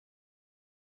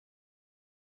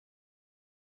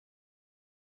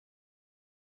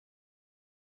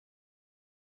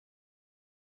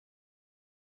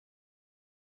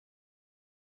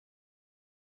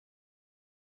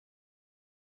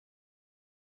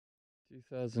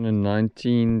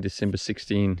2019 December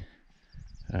 16,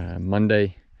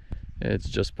 Monday. It's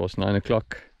just past 9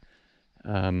 o'clock.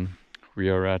 We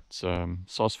are at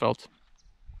Sarsveld.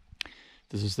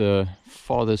 This is the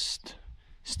farthest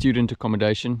student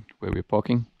accommodation where we're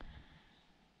parking,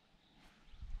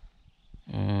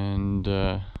 and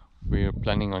we are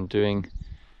planning on doing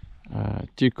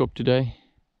Tierkop today.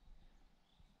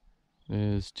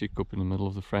 There's Tierkop in the middle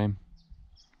of the frame,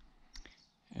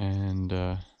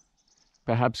 and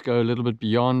perhaps go a little bit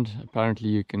beyond. Apparently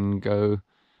you can go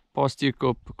past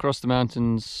Tierkop, across the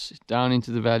mountains, down into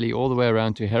the valley, all the way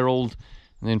around to Herald,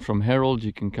 and then from Herald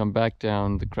you can come back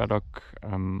down the Gradual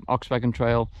Oxwagon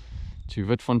Trail to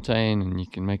Witfontein, and you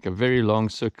can make a very long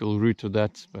circle route of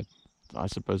that, but I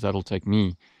suppose that'll take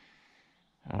me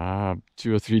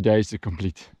 2 or 3 days to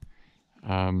complete.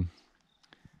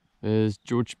 There's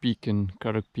George Peak and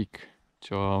Gradual Peak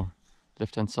to our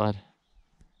left hand side.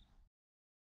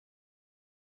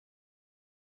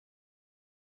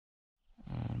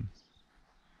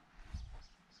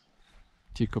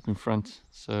 Tierkop in front,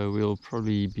 so we'll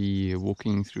probably be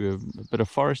walking through a bit of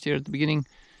forest here at the beginning,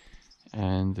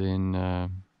 and then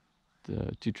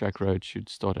the 2-track road should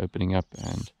start opening up,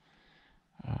 and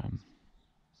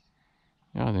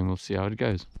yeah, then we'll see how it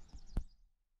goes.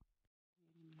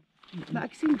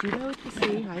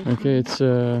 Okay, it's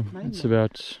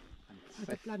about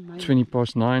 20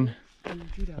 past 9.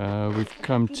 We've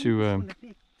come to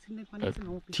a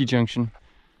T-junction.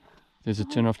 There's a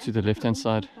turn off to the left hand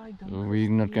side. We're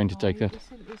not going to take that.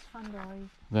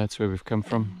 That's where we've come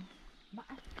from,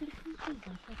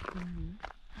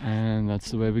 and that's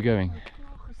the way we're going.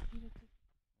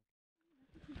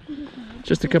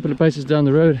 Just a couple of paces down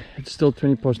the road, it's still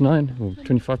 20 past 9 or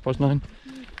 25 past 9,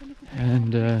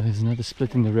 and there's another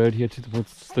split in the road here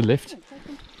towards the left.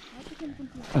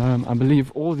 I believe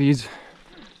all these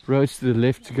roads to the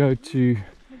left go to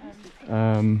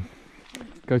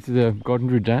the Garden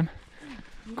Route Dam.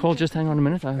 Cole, just hang on a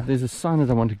minute. There's a sign that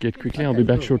I want to get quickly. I'll be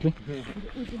back shortly.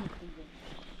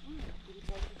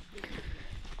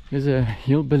 There's a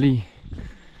hillbilly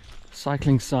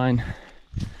cycling sign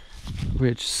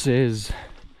which says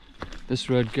this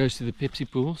road goes to the Pepsi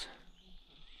Pools.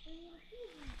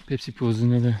 Pepsi Pools is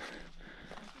another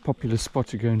popular spot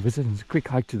to go and visit. It's a quick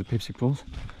hike to the Pepsi Pools.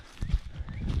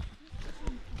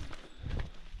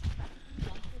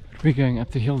 We're going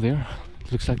up the hill there.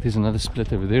 Looks like there's another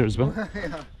split over there as well.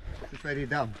 Yeah, it's very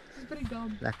dumb. It's pretty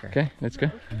dumb. Okay, let's go.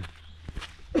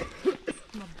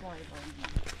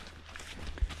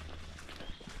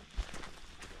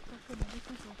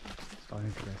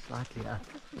 Starting to go slightly up.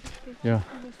 Yeah,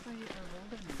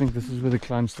 I think this is where the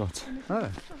climb starts. Oh,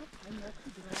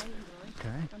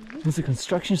 okay. There's a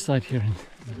construction site here.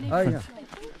 Oh yeah.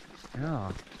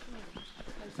 Yeah.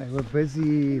 They were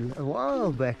busy a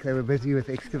while back. They were busy with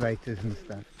excavators and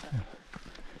stuff. Yeah.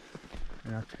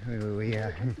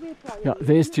 Yeah,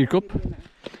 there's Tierkop.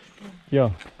 Yeah,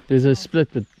 there's a split,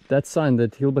 but that sign,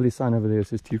 that hillbilly sign over there,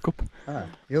 says Tierkop. Ah,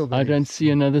 I don't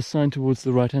see another sign towards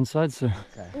the right hand side, so.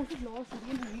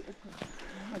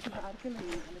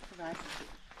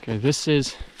 Okay, this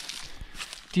says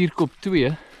Tierkop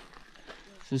 2.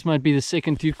 This might be the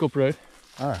second Tierkop road.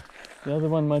 Ah. The other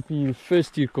one might be the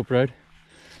first Tierkop road.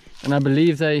 And I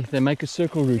believe they make a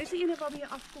circle route.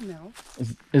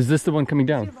 Is this the one coming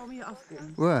down?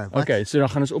 Okay, so dan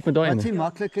gaan ons op met daai Wat ene. is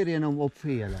makliker een om op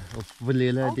vir julle of wil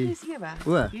julle die?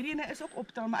 Hierdie ene is ook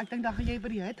optel, maar ek dink dan gaan jy by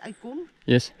die hut uitkom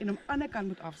Yes. en aan die ander kant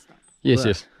moet afstap. Yes,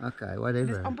 yes. Okay, Dit is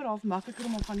whatever. amper half makliker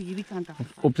om van hierdie kant af te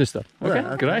gaan. Op te stap. Okay,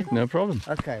 okay. great, no problem.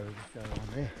 Okay, we'll just go on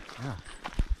there. Yeah.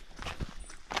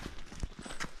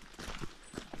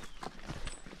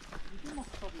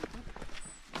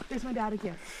 Dit is my derde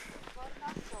keer.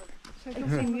 Ek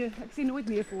sien nooit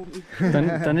meer vir hom.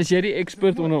 Dan is jy die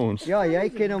expert onder ons. Ja, jy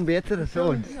ken hom beter as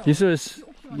ons.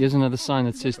 Here's another sign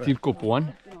that says Tierkop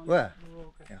 1. O,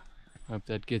 Hope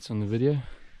that gets on the video.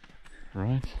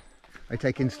 Right. I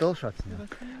taking still shots now.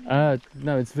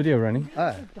 No, it's video running. Oh,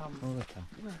 all the time.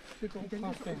 Oh,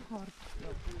 nice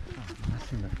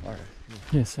in the forest.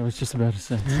 Yes, I was just about to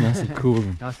say, it's nice and cool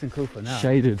and Nice and cool for now.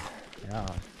 shaded. Yeah.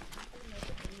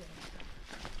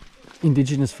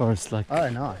 Indigenous forests, like Oh,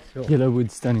 nice. Sure. yellow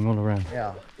wood standing all around.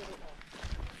 Yeah.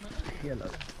 Yellow.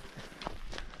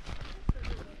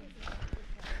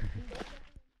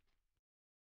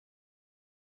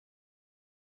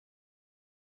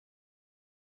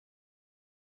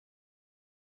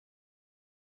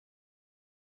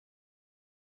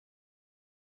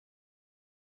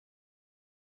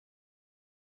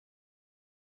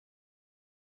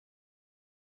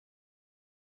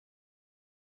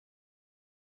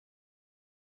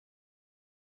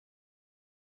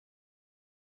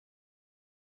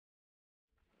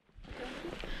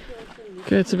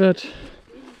 Okay, it's about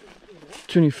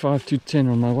 25 to 10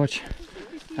 on my watch,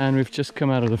 and we've just come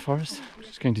out of the forest. I'm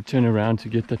just going to turn around to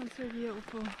get that.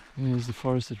 Here's the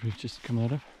forest that we've just come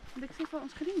out of.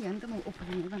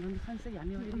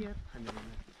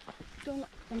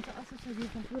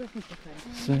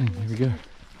 So here we go.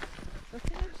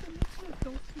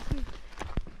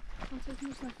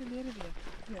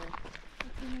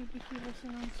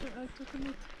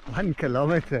 1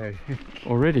 kilometer.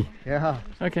 Already? Yeah.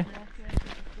 Okay.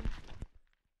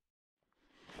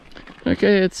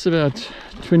 Okay, it's about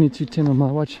 20 to 10 on my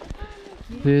watch.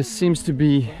 There seems to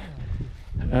be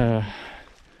a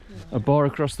bar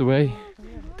across the way.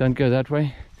 Don't go that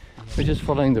way. We're just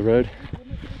following the road.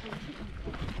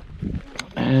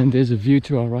 And there's a view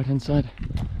to our right hand side.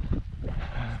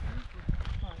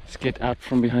 Let's get out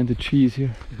from behind the trees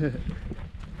here.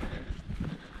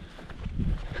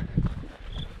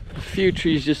 A few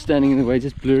trees just standing in the way,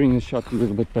 just blurring the shot a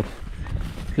little bit, but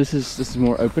this is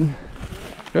more open.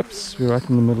 Oops, we're right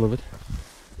in the middle of it.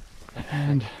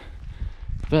 And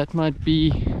that might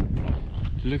be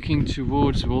looking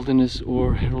towards Wilderness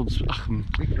or Harold's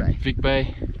Vic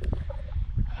Bay.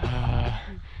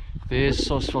 There's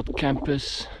Sarsveld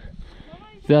campus.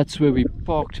 That's where we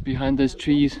parked, behind those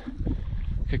trees.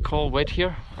 Okay, Carl, wait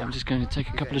here. I'm just going to take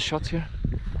a couple of shots here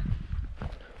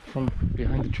from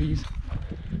behind the trees.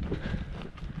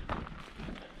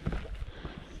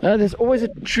 There's always a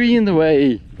tree in the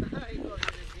way.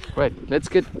 Wait, let's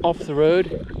get off the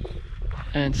road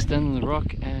and stand on the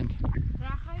rock, and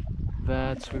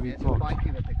that's where we parked.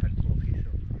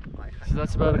 So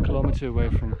that's about a kilometer away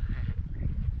from.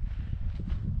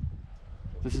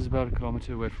 This is about a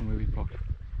kilometer away from where we parked.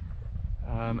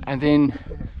 And then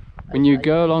when you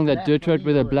go along that dirt road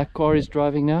where the black car is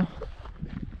driving now,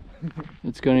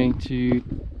 it's going to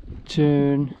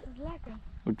turn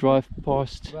or drive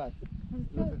past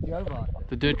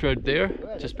the dirt road there,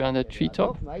 just behind that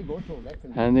treetop.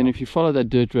 And then if you follow that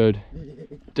dirt road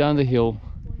down the hill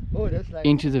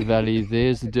into the valley,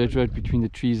 there's the dirt road between the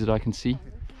trees that I can see.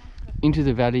 Into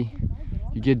the valley,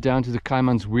 you get down to the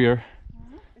Kaiman's Weir,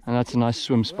 and that's a nice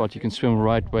swim spot. You can swim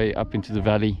right way up into the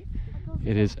valley.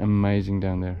 It is amazing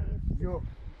down there.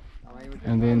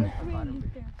 And then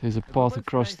there's a path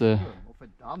across the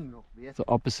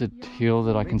opposite hill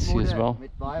that I can see as well.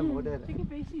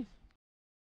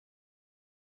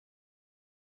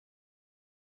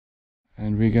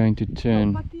 And we're going to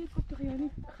turn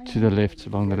to the left,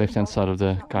 along the left hand side of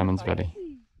the Kaiman's Valley.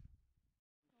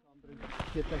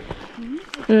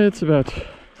 It's about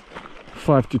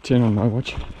 5 to 10 on my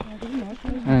watch.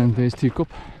 And there's Tierkop.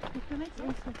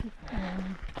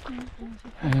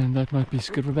 And that might be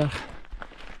Skirberberg.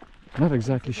 Not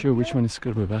exactly sure which one is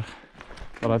Skirberberg,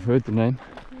 but I've heard the name.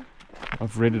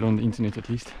 I've read it on the internet at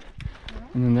least.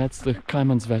 And then that's the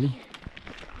Kaiman's Valley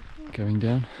going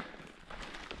down.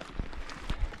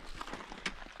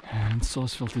 And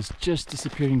Sarsveld is just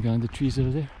disappearing behind the trees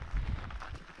over there.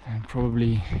 And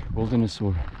probably Wilderness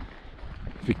or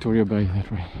Victoria Bay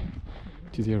that way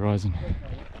to the horizon.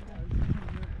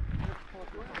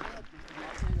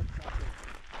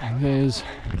 And there's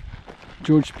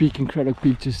George Peak and Craddock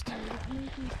Peak just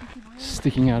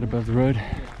sticking out above the road.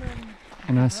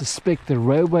 And I suspect the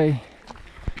railway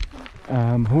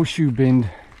Horseshoe Bend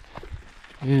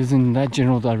is in that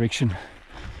general direction,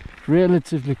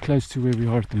 relatively close to where we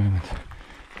are at the moment.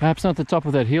 Perhaps not the top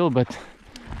of that hill, but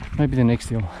maybe the next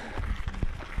hill.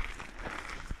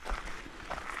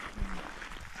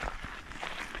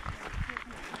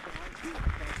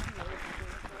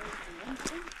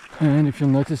 And if you'll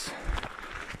notice,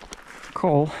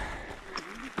 Carl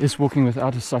is walking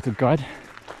without a sighted guide.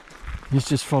 He's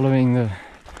just following the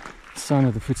sign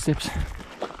of the footsteps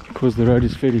because the road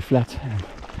is fairly flat and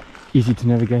easy to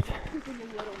navigate.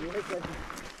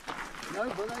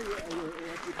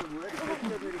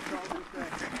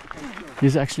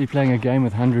 He's actually playing a game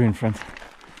with Handru in front.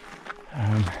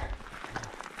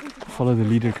 Follow the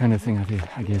leader kind of thing,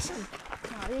 I guess.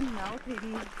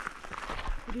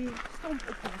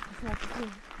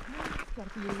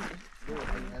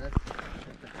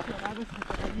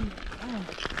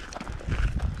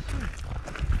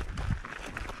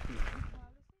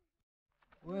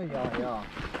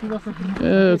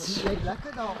 Yeah, it's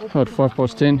about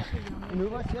 10:05,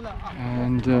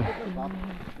 and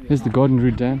here's the Garden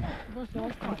Route Dam.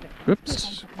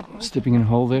 Whoops, stepping in a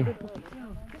hole there.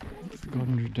 It's the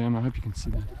Garden Route Dam, I hope you can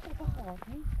see that.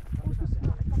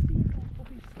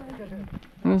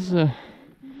 And this is a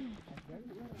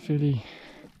fairly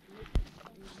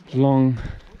long,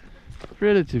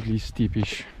 relatively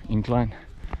steepish incline.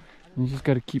 You just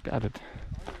got to keep at it,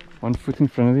 one foot in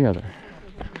front of the other.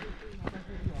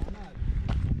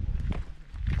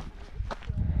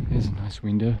 nice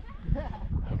window.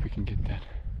 Hope we can get that.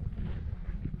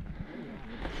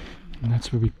 And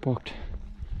that's where we parked,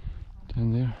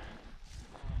 down there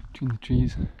between the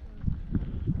trees.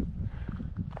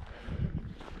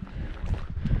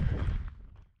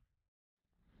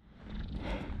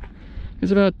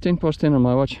 It's about 10 past 10 on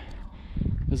my watch.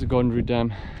 There's a Garden Route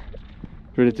Dam,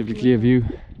 relatively clear view.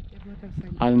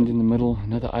 Island in the middle,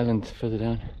 another island further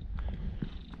down,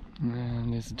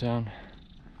 and there's the town.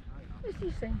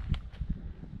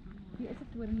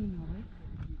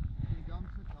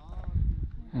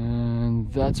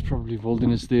 And that's probably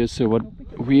wilderness there. So what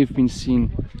we've been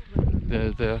seeing,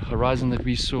 the horizon that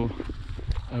we saw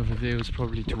over there was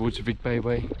probably towards Vic Bay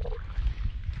Way.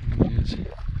 And there's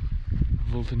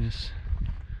wilderness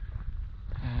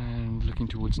and looking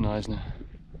towards Neisner.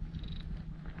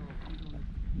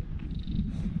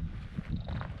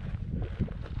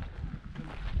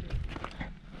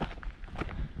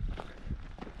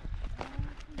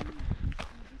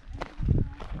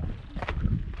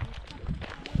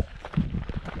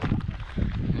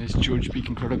 There's George Peak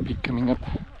and Craddock Peak coming up.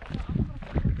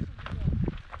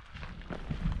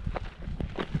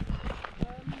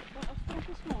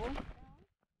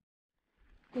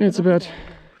 Yeah, it's about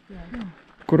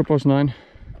 9:15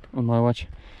 on my watch,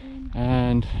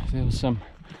 and there were some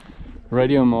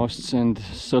radio masts and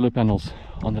solar panels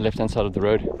on the left hand side of the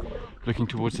road looking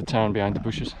towards the town behind the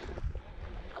bushes.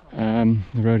 The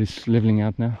road is leveling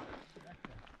out now.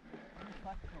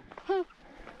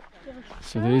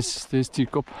 So there's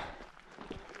Tierkop.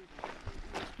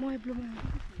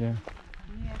 Yeah.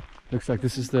 Looks like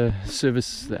this is the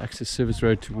access service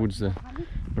road towards the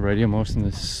radio mast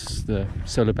and the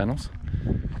solar panels.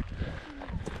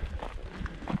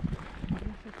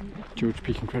 George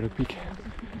Peak and Craddock Peak.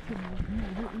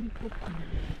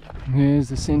 There's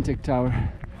the Centec Tower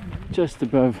just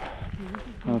above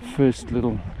our first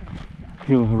little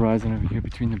hill horizon over here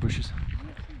between the bushes.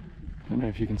 I don't know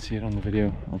if you can see it on the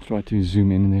video. I'll try to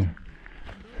zoom in there.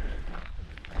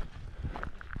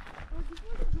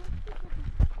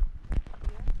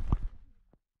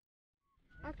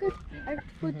 Ek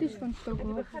het foto's van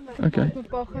Stockholm. Okay. Ek het my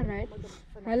pa gery.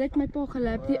 Hulle het my pa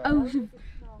gelap. Die ou se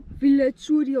wiele het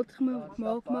so die het gemaak,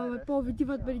 maar my pa weet nie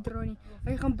wat by die draai nie.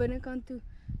 Hy gaan binnekant toe.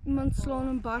 Iemand slaan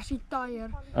hom bars die tyre.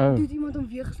 Oh. Toe het iemand hom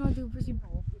weer geslaan toe was die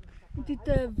het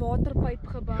 'n waterpyp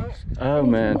gebars. Oh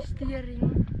man. Stering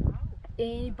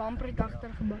en die bumper het agter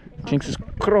gebak. Klinkt soos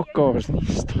krokkars, nie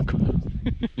Stockholm.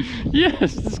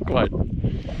 Yes, this is quite.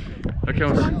 Okay,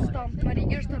 ons Stand, maar die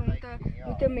eerste ronde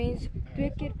moet 'n mens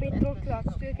 2 keer petrol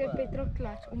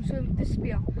klats om so te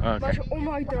speel. Okay. Maar so om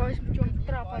hy draai moet jy hom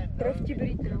trap, hy drift jy by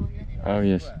die draai. Oh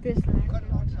yes. Dis lekker.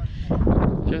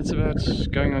 Yeah, it's about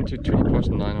going on to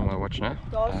 9:20 on my watch now.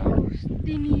 Daar's ons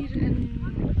 10 uur in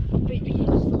by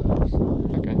uur.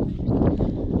 Okay.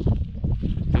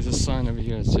 There's a sign over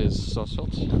here that says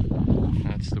Sassot.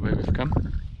 That's the way we've come.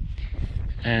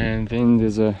 And then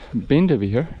there's a bend over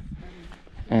here.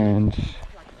 And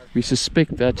we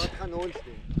suspect that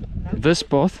this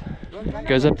path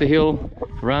goes up the hill,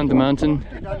 around the mountain,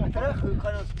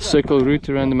 circle route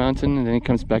around the mountain, and then it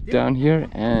comes back down here,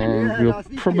 and we'll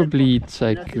probably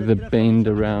take the bend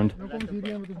around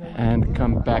and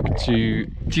come back to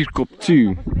Tierkop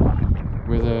 2,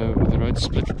 where the road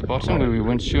split at the bottom, where we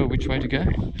weren't sure which way to go.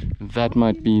 That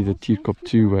might be the Tierkop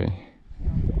 2 way,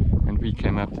 and we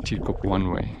came up the Tierkop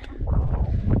 1 way.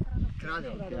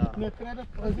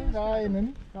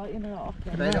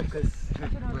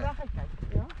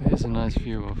 There's a nice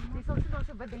view of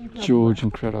George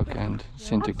and Craddock and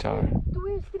Centec Tower.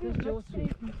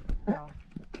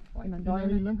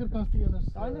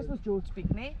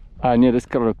 Ah nee, dis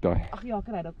Craddock daai. Ag ja,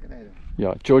 Craddock.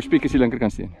 Ja, George Peak is die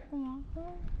linkerkant steen.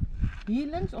 Hier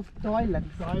links of daai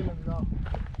links? Daai links daar.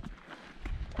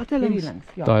 Wat links?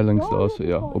 Ja. Daai links daar so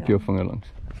ja, op jou vinger langs.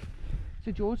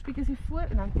 So George Peak is hier voor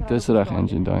en dan Craddock. Dis reg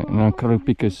engine daai. En dan Craddock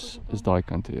Peak is daai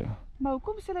kant toe ja. Maar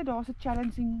hoekom sê hulle daar's 'n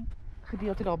challenging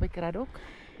gedeelte daar by Craddock?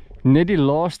 Net die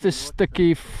laaste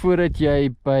stukkie voordat jy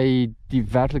by die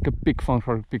werklike piek van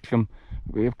Craddock Peak klim,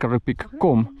 Craddock Peak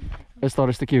kom, is daar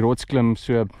 'n stukkie rotsklim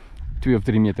so 2 of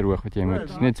 3 meter hoog wat jy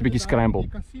moet net 'n bietjie scramble.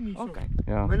 Okay.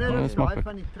 Ja, Wanneer dit is is daai maklik.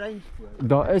 van die treinspoor?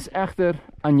 Daar is egter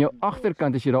aan jou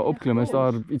agterkant as jy daar opklim, is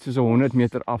daar iets soos 'n 100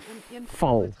 meter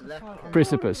afval,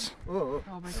 precipice.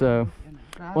 So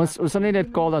ons sal nie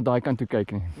net kaal na daai kant toe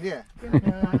kyk nie. Nee. Kyk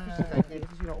net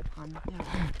as jy daar opgaan. Ja.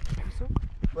 Hierso.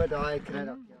 Voor daai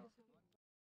Craddock.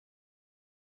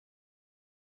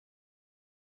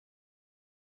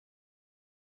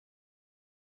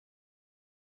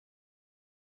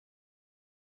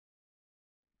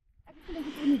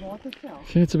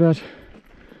 Okay, it's about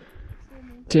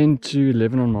 10 to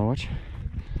 11 on my watch.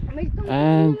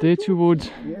 And there towards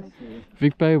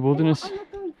Vic Bay Wilderness,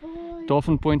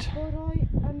 Dolphin Point,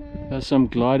 there's some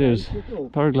gliders,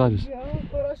 paragliders.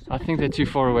 I think they're too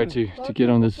far away to get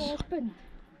on this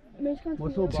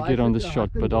shot,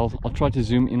 but I'll try to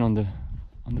zoom in on the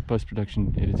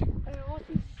post-production editing.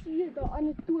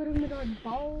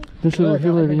 This little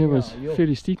hill over here was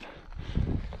fairly steep,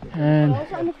 and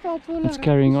it's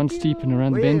carrying on steep and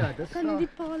around the bend,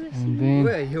 and then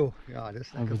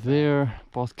over there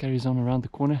path carries on around the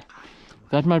corner.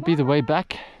 That might be the way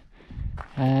back,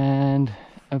 and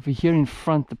over here in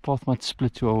front the path might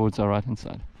split towards our right hand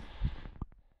side.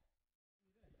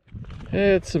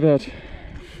 It's about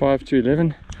 5 to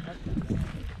 11.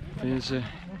 There's a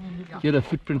yellow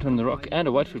footprint on the rock and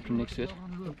a white footprint next to it.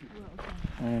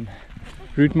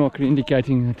 Route marker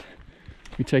indicating that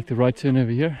we take the right turn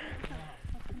over here.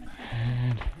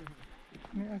 And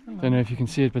I don't know if you can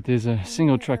see it, but there's a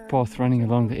single track path running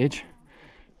along the edge,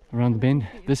 around the bend.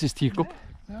 This is Tierkop.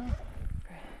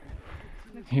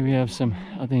 Here we have some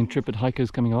other intrepid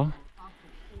hikers coming along.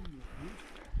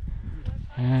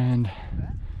 And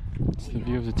it's the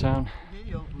view of the town.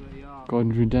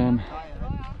 Garden Dam,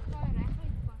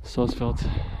 Sarsveld,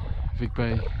 Vic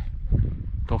Bay,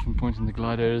 Dolphin Point and the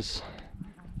gliders,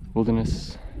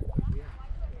 Wilderness,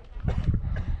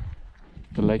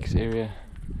 the lakes area,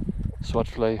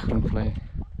 Swartvlei, Groenvlei,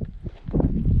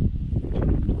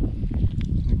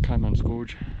 the Kaiman's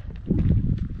Gorge.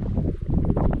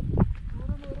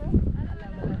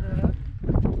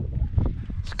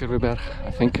 Skirweberg,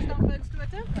 I think.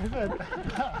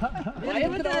 Baie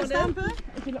met 'n stampe?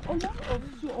 Is julle onder of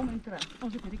so om en terug?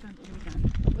 Ons het hierdie kant of die kant.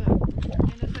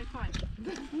 En dit is fyn.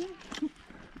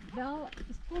 Wel,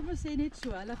 kom ons sê net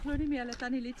so, hulle glo nie meer hulle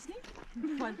tannie Liets nie.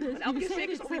 Want dit is Elke sê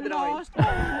seks dit op vir die draai. laaste.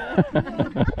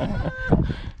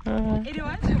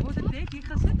 Anyway, so word ek net hier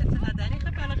gesit en sy nadelig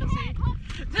het hulle gesê,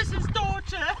 "This is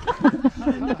torture.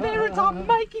 The parents are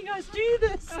making us do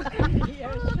this."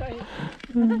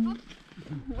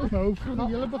 Nou, hoe voel die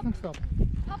hele begin stap?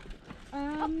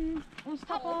 Ons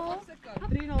stap al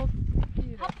 3,5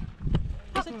 ure.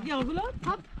 Is dit ja, hoe laat?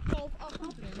 12:08.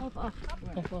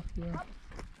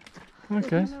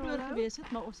 Okay. Ons vroeër gewees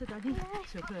het, maar ons het dan nie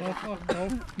so vroeg.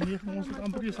 8:30, ons het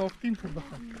amper eens 8:30 vir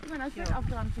begin. Maar nou sê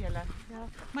afdraand vir julle. Ja.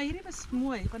 Maar hierdie was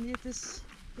mooi, want dit is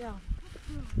ja.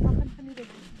 Begin van die rit.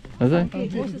 Is hy?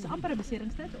 Okay, ons is amper 'n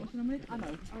beseringstyd. Ons moet net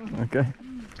aanhou. Okay.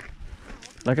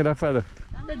 Lekker dag verder.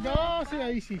 Kijk, daar is die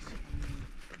huisies.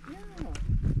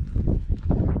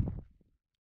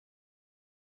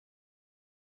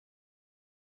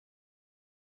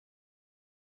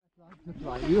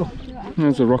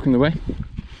 There's a rock in the way.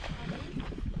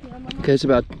 Okay, it's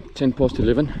about 10 past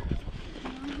 11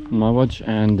 on my watch,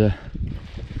 and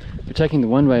we're taking the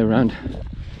one way around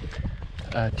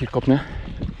Tierkop now.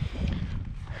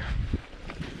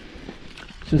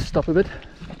 Just stop a bit.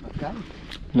 Okay.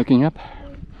 Looking up.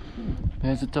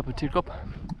 There's the top of Tierkop.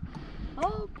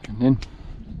 And then.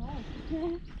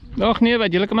 Ag nee,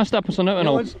 wat julle kan maar stap, ons sal nou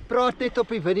inhaal. Ons praat net op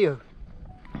die video.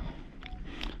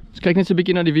 Ons kyk net so 'n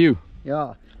bietjie na die view.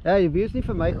 Ja, die view is nie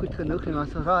vir my goed genoeg nie, maar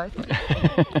so right.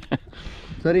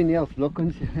 Sorry Niels, blok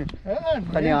ons.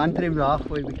 Gaan die handrem laag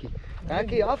gooi bietjie. Kan ek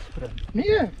hier afspring?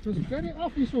 Nee, het is very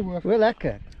af hier so hoog. O,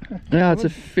 lekker. Yeah, it's a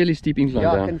fairly steep incline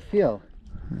Ja, ek down. kan feel.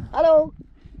 Hallo.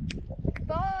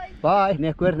 Bye. Bye. Nee,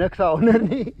 ek hoor niks daaronder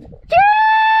nie.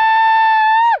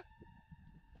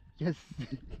 Yes.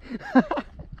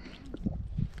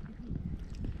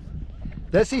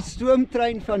 Dis die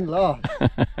stoomtrein van laat.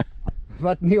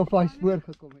 Wat nie op daai spoor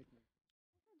gekom het nie.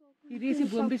 Hierdie is die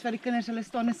boontjies wat die kinders hulle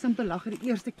staan en simpel lag die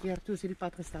eerste keer toe ons hierdie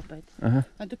pad gestap het.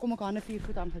 Want toe kom ek hande 4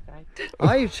 voet aangekry.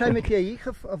 Ai, sy met jy hier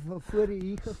voor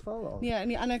hier geval al. Nee, aan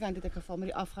die ander kant het ek geval met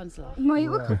die afgangslag. Maar jy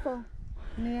ook geval.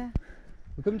 Nee,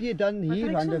 Hoekom het jy dan hier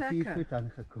lyk so hande lekker. 4 voet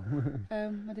aangekom?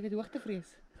 want ek het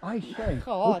hoogtevrees. Ai, sy.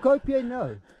 Gehad. Hoe koop jy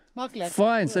nou? Maklik.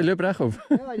 Fine, sy loop regop.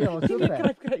 Ja, so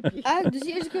ver. Kruipie. Dis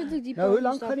die eerste keer dat ek die Nou, hoe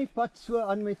lank gaan die pad so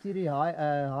aan met hierdie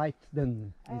height ding?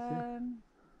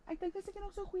 Ek dink dis seker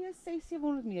nog so 'n goeie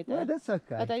 600-700 meter. Ja, dis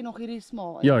okay. Dat hy nog hierdie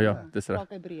smal is. Ja, ja, dis reg. Raak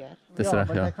hy breër. Dis Ja, reg,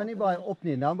 want ja. hy gaan nie baie op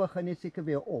nie. Dan begin jy seker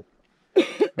weer op.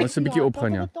 Ons 'n bietjie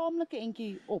opgaan, ja. 'n taamlike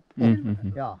entjie op.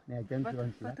 Ja, nee, ek dink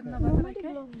ons lekker.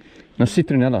 Nou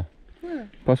citronella.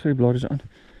 Pas vir die blaartjies aan.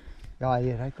 Ja,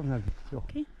 hier, hy kom nou. So.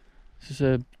 Dis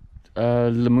 'n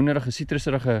lemoenerige,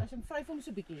 sitrusrige. As hom vryf hom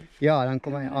so 'n bietjie. Ja, dan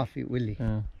kom hy af die olie.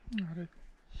 Ja.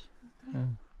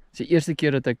 Dis die eerste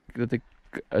keer dat ek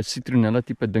 'n citronella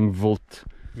tipe ding wild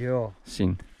Ja,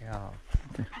 sien. ja.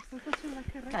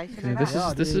 Kyk, Ja, this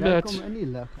Ja, is die about kom in die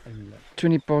lug eintlik.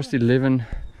 20 past 11.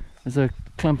 There's a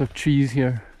clump of trees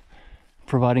here.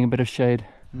 providing a bit of shade.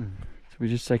 So we're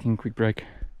just taking a quick break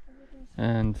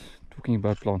and talking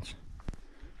about plants.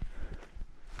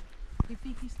 Die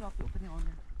Fifi slaap op in die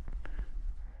hande.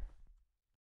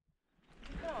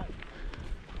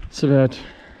 It's about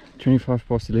 25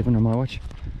 past 11 on my watch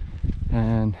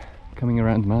and coming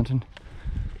around the mountain.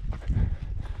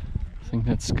 I think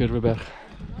that's Gradual.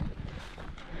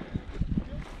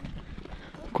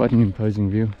 Quite an imposing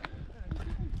view.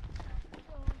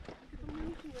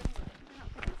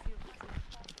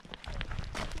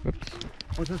 Whoops.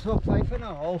 Ons is op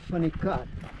 5,5 van die kar.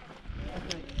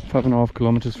 5.5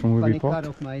 kilometers from where Van we die kar parked.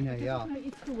 op myne, ja.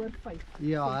 Iets gehoor 5.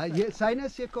 Ja, syne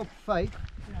is seker op 5.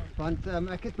 Want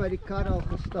ek het by die kar al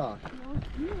gestaan.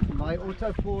 My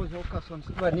autofoor is ook as ons...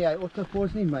 Nee, hy autofoor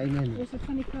is nie myne nie. Is dit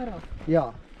van die kar af? Ja.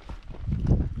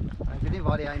 Ek weet nie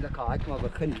waar die eindelike haak maar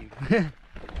begin nie.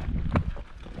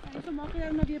 En so maak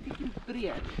jy nou weer 'n bietjie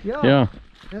breed. Ja, Ja.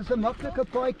 dit is 'n maklike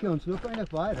paadjie, ons loop eintlik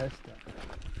baie rustig.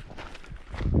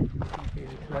 Okay,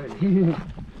 slowly.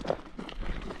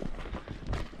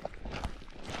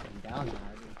 Down now.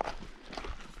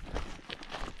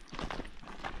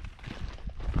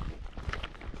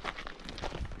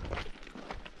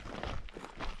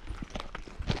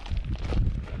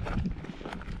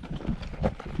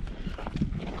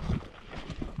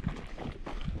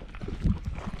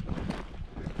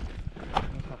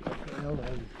 'L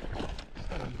and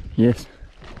Yes,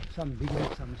 some bigger,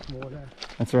 some smaller.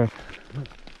 that's right.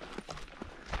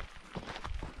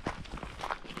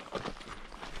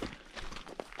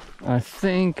 I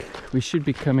think we should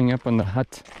be coming up on the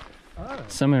hut Oh,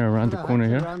 somewhere around the corner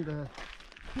here. around the,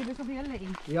 Hier is op die hele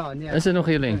end. ja, nee. Is dit nog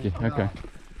heel eentjie? Ja. Okay.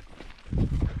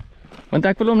 Want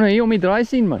ek wil hom nou hier om die draai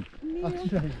sien, man. Ag,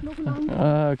 sorry. Nog lank.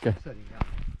 Ah, okay. Sorry, ja.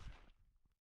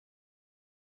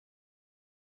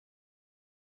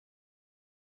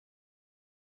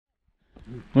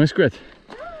 Nice, great.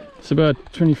 It's about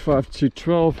 25 to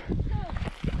 12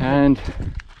 and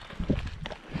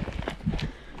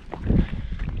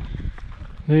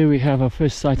there we have our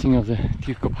first sighting of the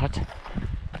Tierkop Hut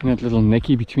in that little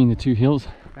neckie between the two hills.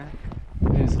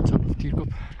 There's the top of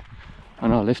Tierkop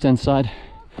on our left hand side,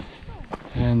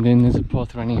 and then there's a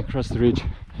path running across the ridge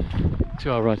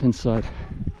to our right hand side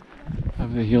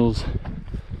over the hills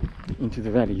into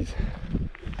the valleys.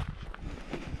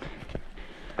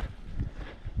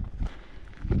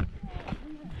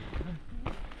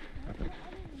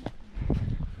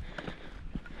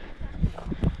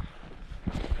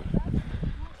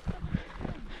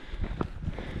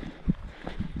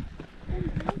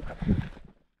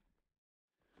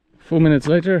 Four minutes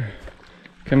later,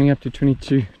 coming up to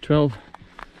 22:12,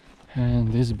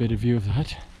 and there's a better view of the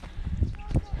hut.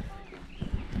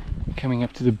 Coming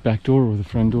up to the back door or the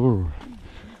front door, or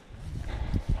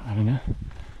I don't know.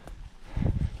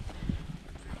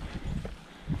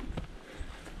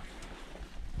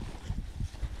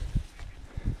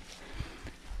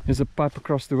 There's a pipe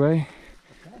across the way,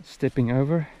 stepping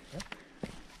over.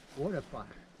 Water pipe.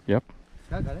 Yep,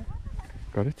 Ja, got it.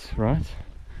 got it, right.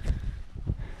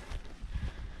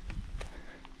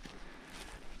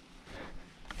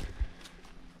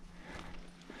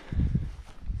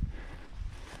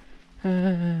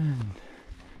 And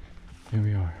here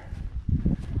we are.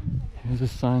 Here's a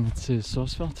sign that says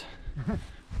Sarsveld.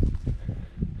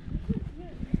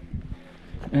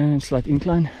 And slight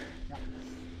incline.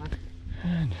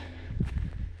 And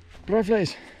bright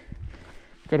place.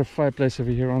 Got a fireplace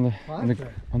over here on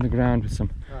the ground with some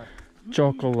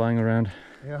charcoal lying around.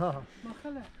 Ja.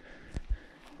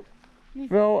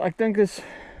 Wel, ek dink dis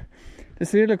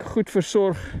redelik goed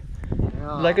versorg.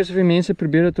 Ja. Lyk asof die mense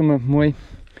probeer het om 'n mooi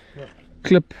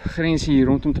klipgrens hier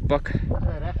rondom te pak.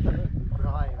 Regte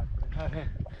braai.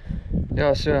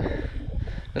 Ja, so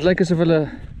dit lyk asof hulle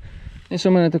nie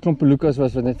sommer net 'n klomp pelukas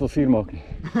was wat net wil vuur maak nie.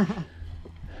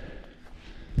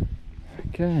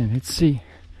 Okay, let's see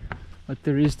what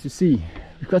there is to see.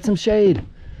 We've got some shade,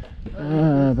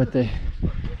 but they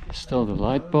stole the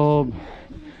light bulb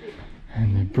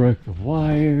and they broke the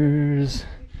wires,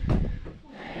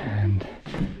 and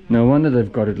no wonder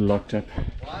they've got it locked up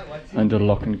under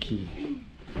lock and key.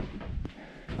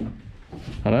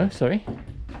 Hello, sorry?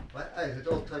 What is it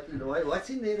all totally the way? What's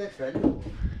in there that's valuable?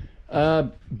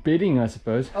 Bedding, I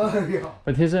suppose. Oh yeah.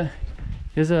 But here's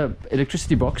a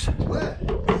electricity box Where?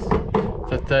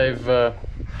 that they've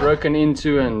broken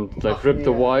into, and they've ripped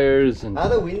the wires, and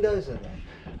Other windows are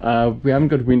there? we haven't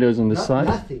got windows on this side.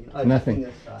 Nothing. Oh, Nothing.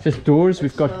 this side. Just doors.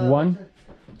 We've got This, 1,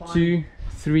 fine. 2,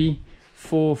 3,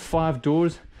 4, 5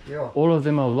 doors. Yeah. All of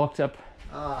them are locked up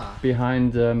Ah,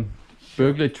 behind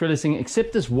burglar trellising,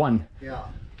 except this one, yeah.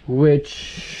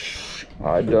 which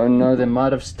I don't know, they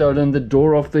might have stolen the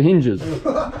door off the hinges.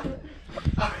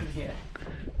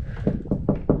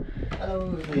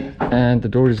 Oh, there. And the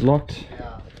door is locked.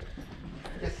 Yeah.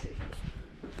 Yes.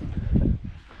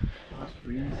 Nice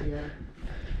breeze here.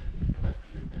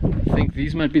 I think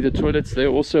these might be the toilets. They're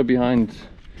also behind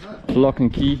lock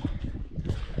and key.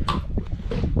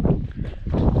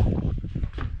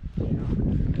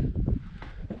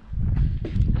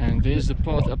 And there's the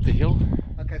path up the hill.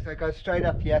 Okay, so go straight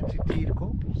up here to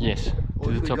Tierkop. Yes, Or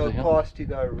to the if we top go of the hill. past to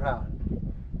go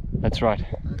around. That's right.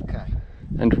 Okay.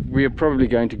 And we're probably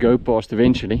going to go past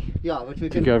eventually Yeah, but we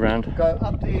to can go around. go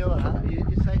up the hill. You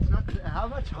say it's not how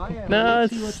much higher? No,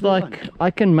 Let's see it's what we like want.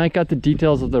 I can make out the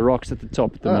details of the rocks at the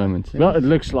top at the Oh, moment. let me Well, it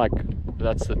looks like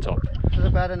that's the top. It's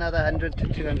about another 100 to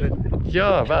 200.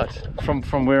 Yeah, about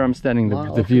from where I'm standing,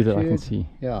 Mile the view that I can altitude. see.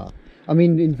 Yeah. I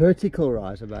mean, in vertical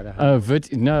rise, about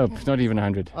 100. No, it's not even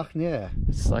 100. Ach, yeah.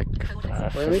 It's like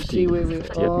Well, let's 50, see where we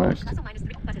 50 at are. most. Where's the height?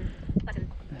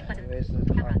 Where's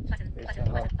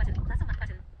the height?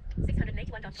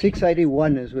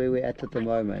 681 is where we're at the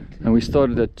moment. And we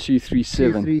started at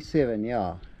 237. 237,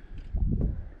 yeah.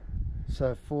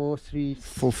 So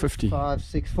 450. 5,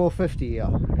 6, 450, yeah.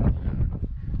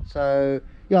 So,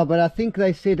 yeah, but I think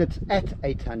they said it's at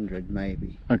 800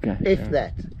 maybe. Okay. If yeah.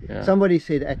 that. Yeah. Somebody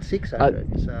said at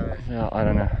 600, so, Yeah, I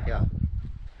don't know. yeah.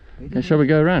 Okay, shall we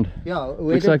go around? Yeah,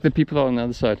 where Looks did- like the people are on the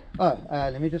other side. Oh,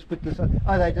 let me just put this on.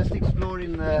 Oh, they're just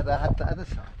exploring the hut the other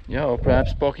side. Yeah, or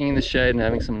perhaps parking in the shade and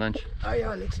having some lunch. Oh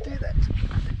yeah, let's do that.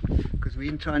 Because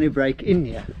we're trying to break in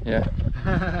here.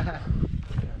 Yeah.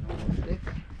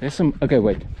 There's some. Okay,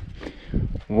 wait.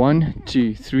 1,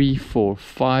 2, 3, 4,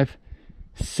 5,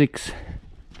 6,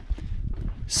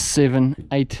 7,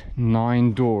 8,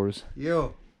 9 doors.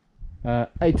 Yo.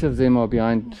 8 of them are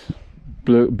behind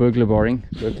burglar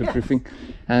proofing,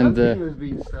 and Something was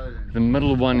being stolen. the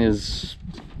middle one is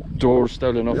door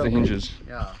stolen off the hinges.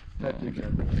 Yeah. Okay.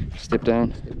 Step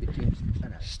down. Step between.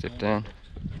 Step down.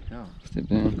 Yeah. Step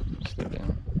down. Step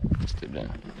down. Step down.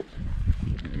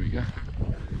 There we go.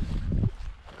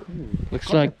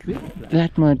 Looks like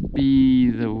that might be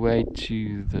the way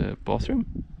to the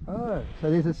bathroom. Oh,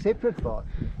 so there's a separate bath.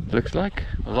 Looks like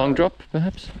a long drop,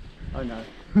 perhaps. Oh no.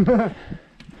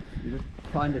 You just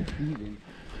find it easy.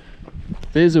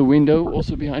 There's a window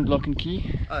also behind lock and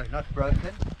key. Oh, not broken.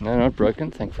 No, not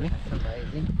broken, thankfully. That's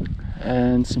amazing.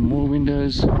 And some more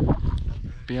windows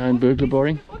behind burglar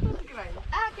barring.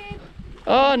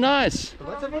 Oh, nice!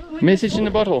 What's about Message in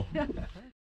the bottle.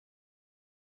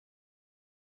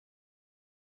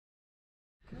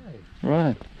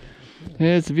 Right.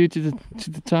 Here's the view to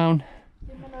the town.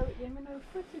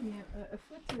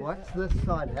 What's this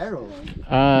side, Harold?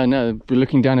 No, we're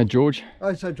looking down at George.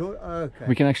 Oh, so George. Oh, okay.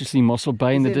 We can actually see Mossel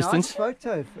Bay in the Is there a distance. nice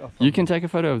photo of You can take a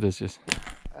photo of this, yes.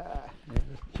 Let's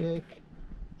just check.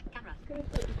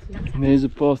 And there's a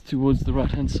path towards the right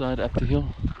hand side up the hill.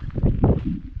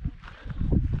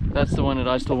 That's the one that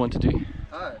I still want to do,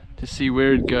 Oh, to see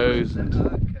where it goes. And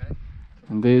okay.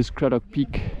 there's Craddock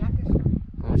Peak.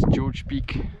 That's George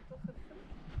Peak.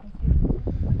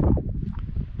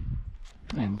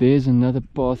 And there's another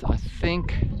path. I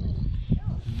think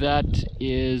that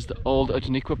is the old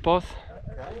Outeniqua path.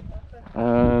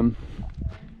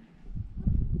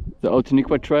 The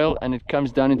Outeniqua trail, and it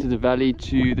comes down into the valley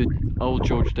to the old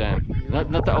George Dam.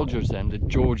 Not the old George Dam, the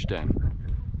George Dam.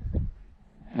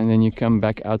 And then you come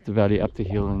back out the valley, up the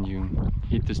hill, and you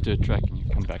hit this dirt track and you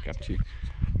come back up to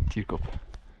Tierkop.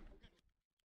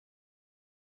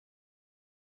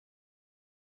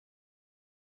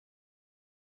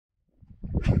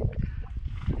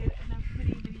 Nou met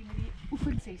die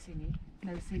oefensessie nie.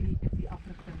 Nou sê die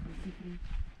afrigting, die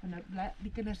en nou bly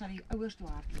die kinders na die ouers toe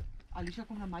hardloop. Alicia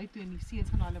kom na my toe en die seuns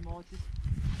gaan na hulle ma toe.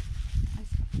 Hy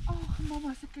sê, "Ag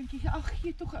mamma se kindjie, ag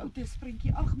gee tog 'n ou te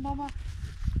sprintjie. Ag mamma."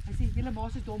 Hy sê, "Julle ma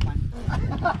is dom man."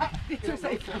 Dit so sê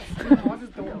hy, "Ma is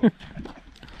dom."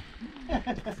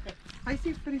 Hy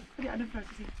sê vir die ander vrou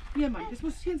sê, "Nee man, dis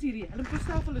mos seuns hierdie. Hulle moet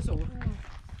self hulle sorg."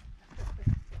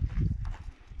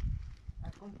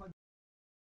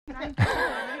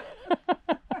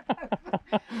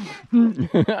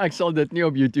 Ek sal dit nie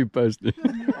op YouTube post nie.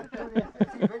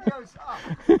 Video's af.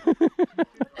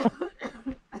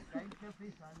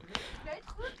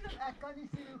 Ek kan nie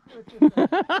sien hoe groot dit is.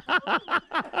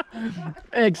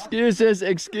 Excuses,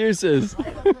 excuses.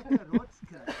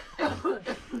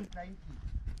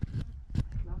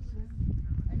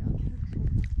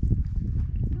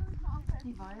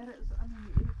 Die waier is aan die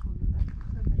ene kant en ek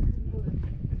begin met die kriebel en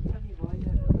van die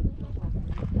waier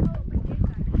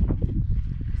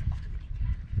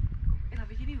en dan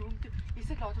weet jy nie hoe om te jy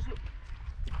sit later so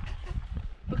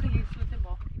begin jy so te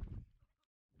maak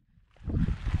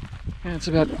Okay, it's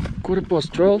about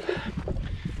 12:15.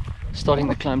 Starting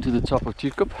the climb to the top of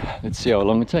Tierkop. Let's see how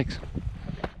long it takes.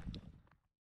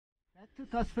 That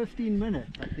took us 15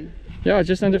 minutes, I think. Yeah,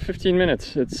 just under 15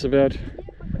 minutes. It's about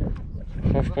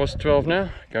 12:30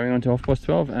 now, going on to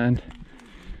 12:30, and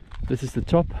this is the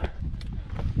top.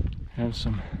 Have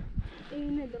some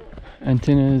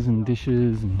antennas and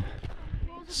dishes and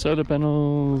solar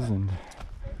panels, and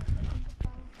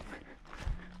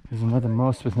there's another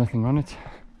mast with nothing on it.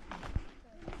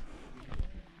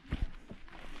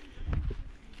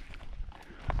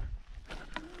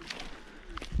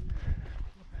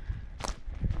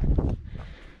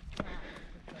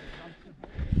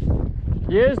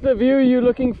 Here's the view you're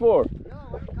looking for.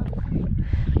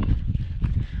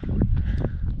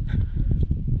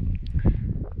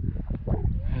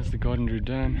 There's the Gradual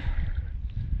Dam,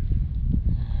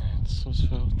 and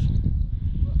Sosveld,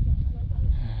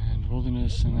 and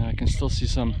wilderness, and I can still see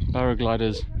some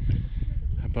paragliders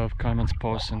above Kaiman's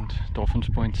Pass and Dolphins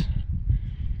Point.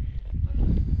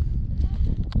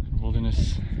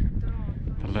 Wilderness,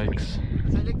 the lakes.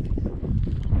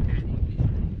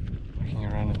 Looking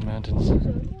around at the mountains.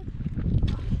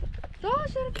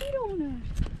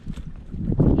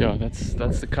 Yeah,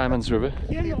 that's the Kaiman's River.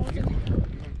 Ja, ja. Ons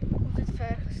het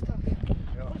ver gestap.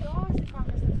 Ja.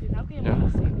 Nou kun jy Ja.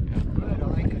 maar sien.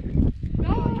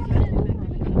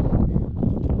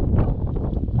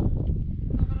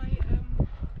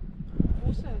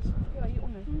 Bosse is. Ja,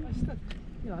 hieronder. 'n stuk.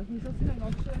 Ja, hier sal sien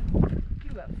nog so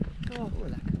kloof. Ja, o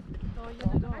lekker. Daar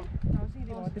jy daar. Nou sien jy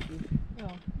die waterpiep. Ja.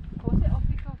 Wat is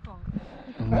Afrika kaart?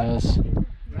 And there's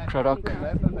Craddock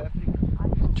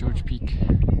and George Peak.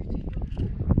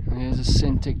 And there's a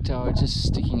Centec tower just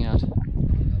sticking out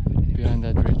behind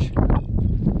that ridge.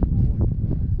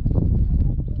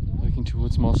 Looking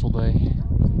towards Mossel Bay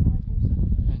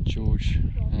and George.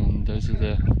 And those are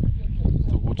the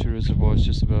water reservoirs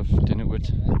just above Dennewood.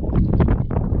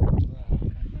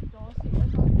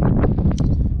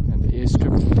 And the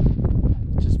airstrip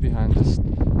just behind this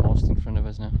mast in front of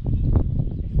us now.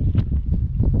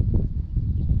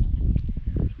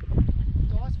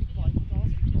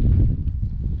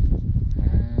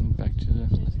 And back to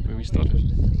where we started.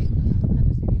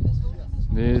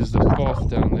 There's the path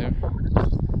down there.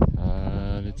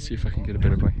 Let's see if I can get a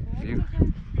better view.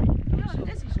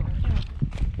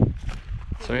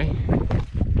 Sorry?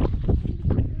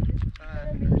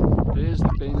 There's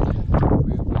the bend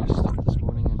where we stopped this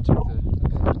morning and took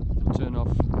the turn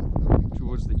off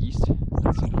towards the east.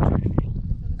 That's in the tree.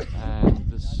 And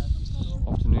this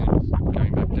afternoon,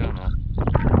 going back down now,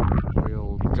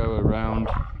 we'll go around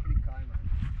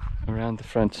the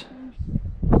front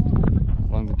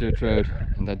along the dirt road,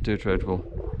 and that dirt road will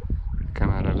come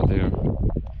out over there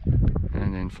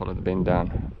and then follow the bend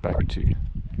down back to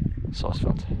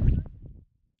Sarsveld.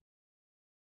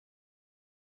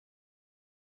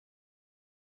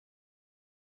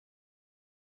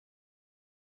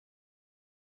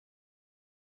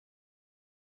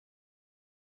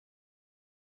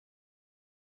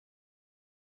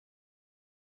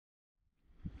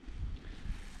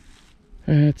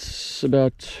 It's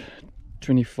about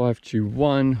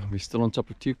 1:25. We're still on top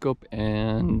of Tierkop,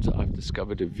 and I've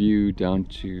discovered a view down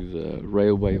to the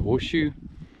railway horseshoe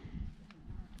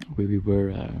where we were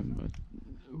a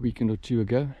weekend or two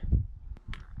ago.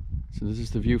 So this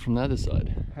is the view from the other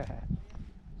side.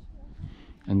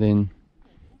 And then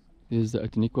there's the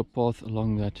Outeniqua path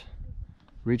along that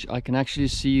ridge. I can actually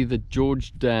see the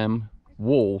George Dam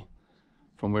wall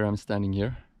from where I'm standing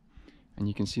here. And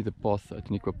you can see the path, the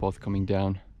Outeniqua path, coming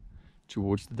down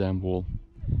towards the dam wall.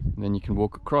 And then you can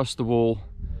walk across the wall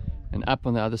and up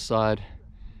on the other side,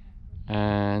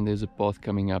 and there's a path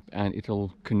coming up, and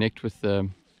it'll connect with the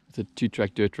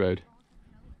 2-track dirt road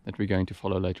that we're going to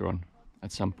follow later on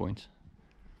at some point.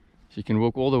 So you can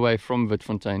walk all the way from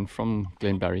Witfontein, from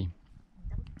Glenbarry,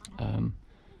 on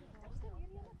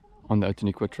the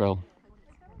Outeniqua trail,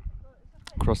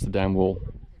 across the dam wall,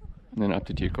 and then up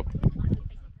to Tierkop.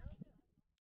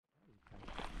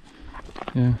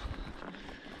 Yeah.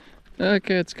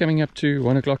 Okay, it's coming up to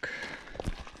 1 o'clock.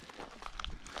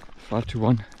 5 to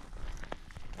 1.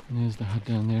 And there's the hut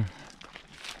down there.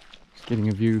 Just getting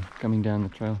a view coming down the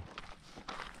trail.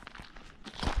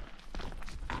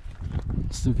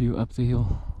 It's the view up the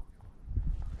hill.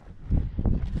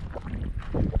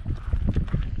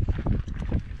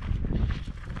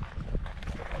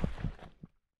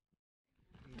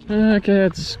 Okay,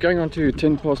 it's going on to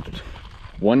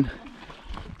 1:10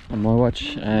 on my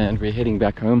watch, and we're heading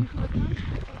back home,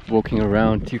 walking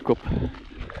around Tierkop.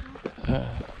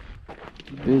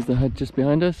 There's the hut just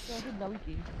behind us,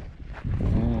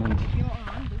 and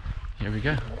here we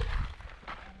go.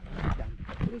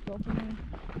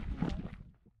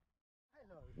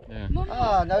 Yeah.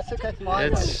 Ah, nou sit ek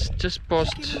Milo. It's just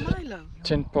past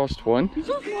 1:10,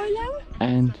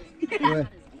 and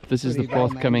this is the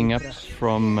path coming up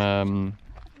from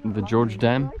the George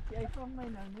Dam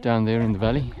down there in the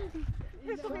valley.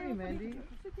 Sorry, Mandy.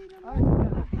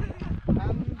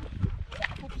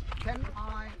 Can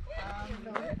I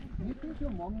you think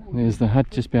your mom will There's the hut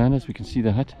just behind us. We can see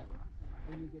the hut.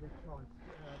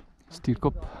 It's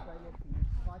Tierkop.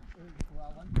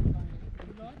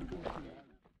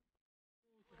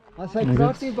 As hy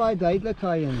praat nie baie duidelik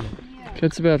hy in.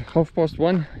 It's about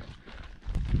 1:30.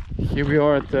 Here we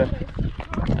are at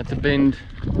the bend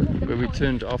where we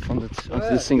turned off onto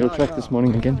the single track this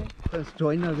morning again. Let's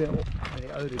join nou weer op by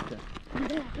die ou roete.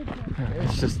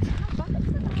 Let's just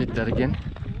get that again.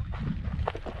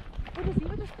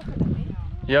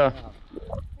 Yeah.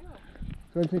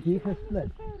 So ons het hier gesplit.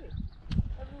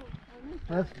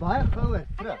 Dit is baie gouer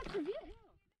terug.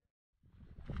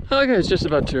 Okay, it's just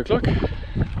about 2 o'clock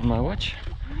on my watch.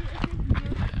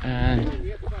 And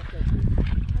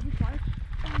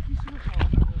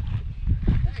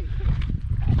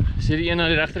sien die een aan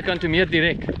die regterkant toe meer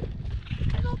direk.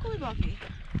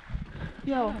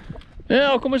 Ja.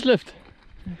 Yeah, kom ons lift.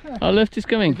 Our lift is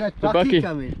coming. That The bakkie bakkie.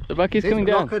 coming. The bakkie is coming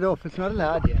Let's down. block it off. It's not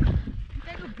allowed yet.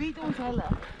 Kyk hoe beat ons hulle.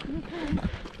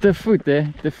 The foot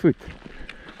there, the foot.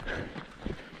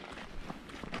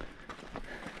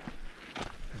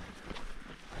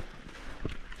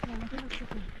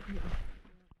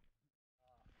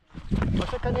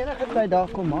 Maar ek kan enige tyd daar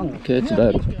kom hang. Okay, it's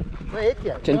about Waar het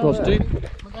jy? 2:10.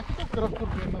 Maar ek het ook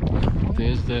kragprobleem.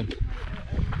 There's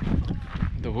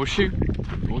the horseshoe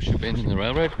bend in the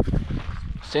railroad.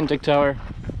 Centec Tower,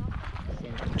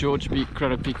 George Peak,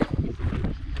 Crater Peak.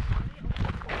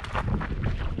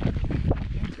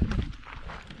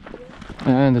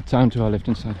 And the town to our left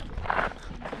hand side.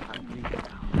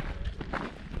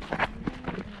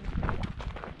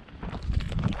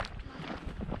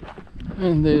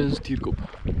 And there's Tierkop.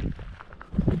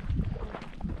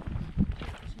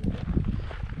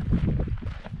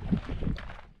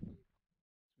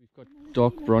 We've got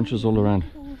dark branches all around.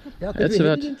 Ja, It's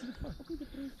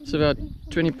about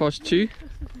 2:20,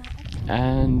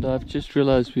 and I've just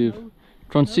realized we're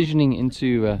transitioning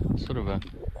into sort of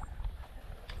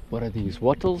what are these,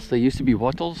 wattles? They used to be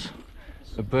wattles,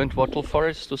 a burnt wattle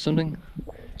forest or something.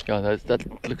 Yeah, that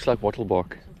looks like wattle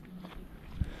bark.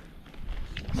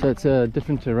 So it's a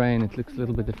different terrain, it looks a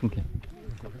little bit differently.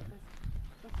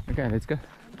 Okay, let's go.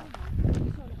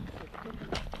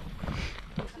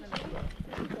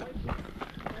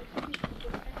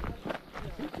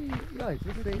 Ja,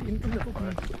 dit is die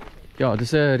inkomste. Ja,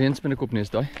 dis 'n reënspinnekopneus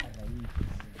daai.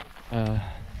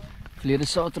 Verlede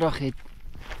Saterdag het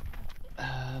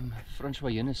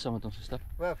François Jennis saam met ons gestap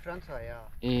O, Fransa, ja.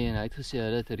 en hy het gesê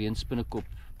hulle het 'n reënspinnekop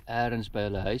ergens by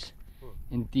hulle huis.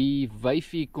 En die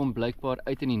wyfie kom blykbaar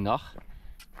uit in die nag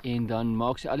en dan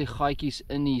maak sy al die gaatjies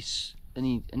in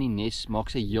die nes maak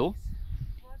sy heel,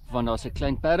 want daar's 'n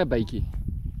klein perdebytjie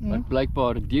wat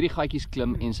blykbaar deur die gaatjies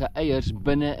klim en sy eiers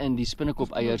binne in die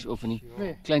spinnekop eiers of in die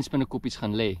klein spinnekoppies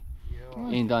gaan lê.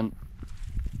 En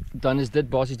dan is dit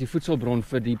basies die voedselbron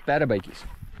vir die perdebytjies.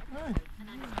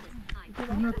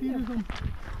 Die natuur is om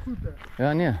goed hè.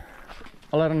 Ja nee,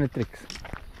 allerhande tricks.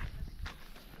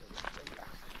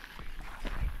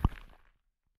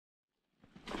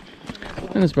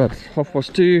 And it's about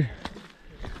 2:30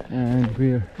 and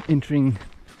we're entering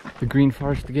the green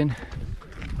forest again.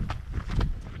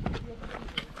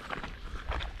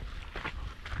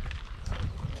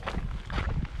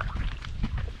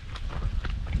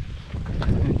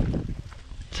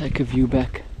 Take a view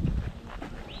back.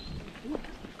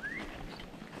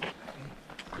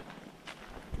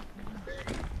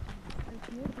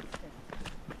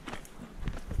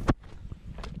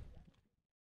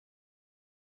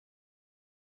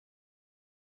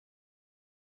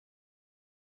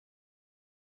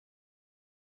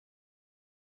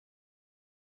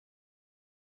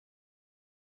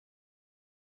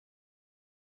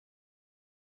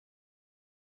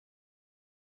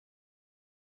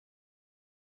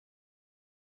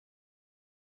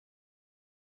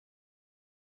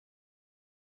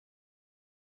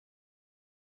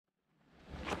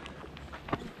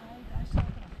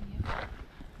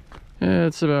 Yeah,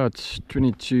 it's about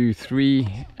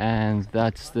 22:03 and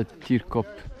that's the Tierkop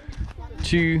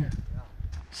 2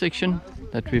 section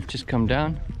that we've just come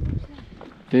down.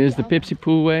 There's the Pepsi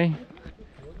Pool Way.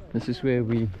 This is where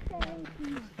we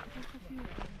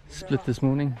split this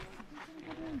morning.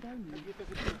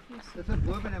 Dis 'n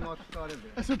boom en hy maak skade.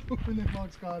 Is dit ook net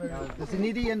maak skade? Ja, dis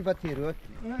nie die een wat hier rook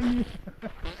nie.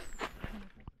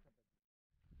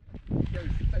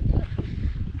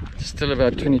 Still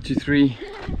about 20 to 3.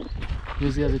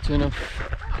 Here's the other turn off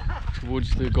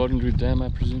towards the Garden Route Dam, I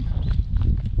presume.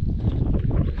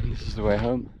 And this is the way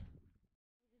home.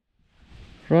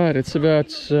 Right, it's about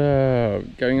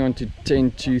going on to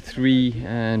 10 to 3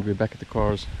 and we're back at the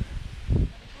cars.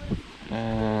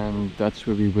 And that's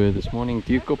where we were this morning,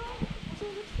 Tierkop.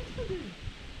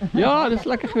 Ja, dis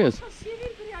lekker geweest.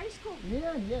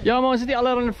 Ja, maar ons het nie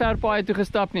allerhande ver paaie toe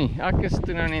gestap nie. Ek is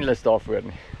toe nou nie lus daarvoor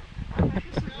nie.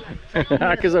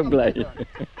 Ek is ook bly.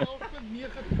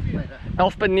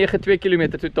 11.92 km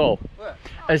totaal.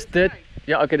 Is dit?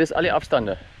 Ja, okay, dis al die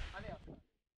afstande.